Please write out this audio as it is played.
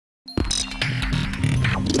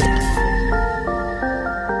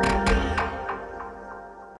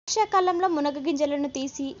వర్షాకాలంలో మునగ గింజలను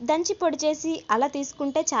తీసి దంచి పొడి చేసి అలా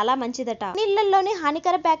తీసుకుంటే చాలా మంచిదట. నీళ్లలోని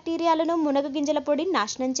హానికర బ్యాక్టీరియాలను మునగ గింజల పొడి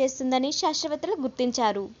నాశనం చేస్తుందని శాస్త్రవేత్తలు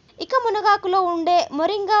గుర్తించారు. ఇక మునగాకులో ఉండే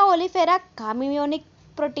మొరింగా ఒలిఫెరా కామియోనిక్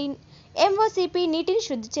ప్రోటీన్ MOCP నీటిని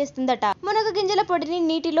శుద్ధి చేస్తుందట. మునగ గింజల పొడిని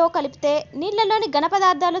నీటిలో కలిపితే నీళ్లలోని ఘన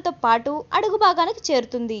పదార్థాలతో పాటు అడుగు భాగానికి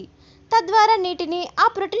చేరుతుంది. తద్వారా నీటిని ఆ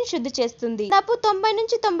ప్రోటీన్ శుద్ధి చేస్తుంది. దాదాపు 90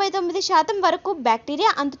 నుంచి 99% వరకు బ్యాక్టీరియా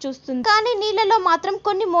అంతు చూస్తుంది. కానీ నీళ్లలో మాత్రం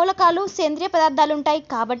కొన్ని మూలకాలు సేంద్రియ పదార్థాలుంటాయి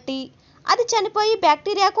కాబట్టి అది చనిపోయి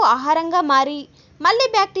బ్యాక్టీరియాకు ఆహారంగా మారి మళ్ళీ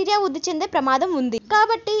బ్యాక్టీరియా వృద్ధి చెందే ప్రమాదం ఉంది.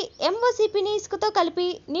 కాబట్టి MOCPని ఇసుకతో కలిపి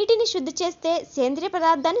నీటిని శుద్ధి చేస్తే సేంద్రియ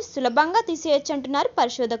పదార్థాన్ని సులభంగా తీసేయొచ్చంటున్నారు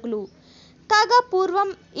పరిశోధకులు. కాగా పూర్వం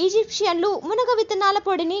ఈజిప్షియన్లు మునగ విత్తనాల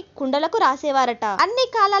పొడిని కుండలకు రాసేవారట. అన్ని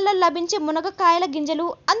కాలాల్లో లభించే మునగకాయల గింజలు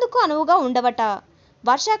అందుకు అనువుగా ఉండవట.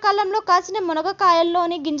 వర్షాకాలంలో కాసిన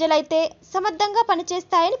మునగకాయల్లోని గింజలైతే సమర్థంగా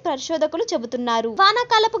పనిచేస్తాయని పరిశోధకులు చెబుతున్నారు.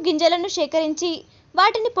 వానాకాలపు గింజలను సేకరించి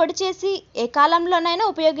వాటిని పొడి చేసి ఏ కాలంలోనైనా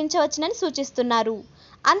ఉపయోగించవచ్చునని సూచిస్తున్నారు.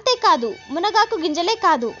 అంతేకాదు మునగాకు గింజలే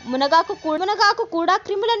కాదు మునగాకు కూడా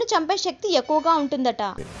క్రిములను చంపే శక్తి ఎక్కువగా ఉంటుందట.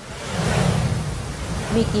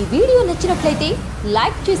 మీకు ఈ వీడియో నచ్చినట్లయితే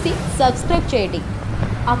లైక్ చేసి సబ్స్క్రైబ్ చేయండి.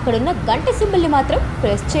 అక్కడున్న గంట సింబల్ని మాత్రం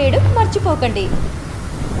ప్రెస్ చేయడం మర్చిపోకండి.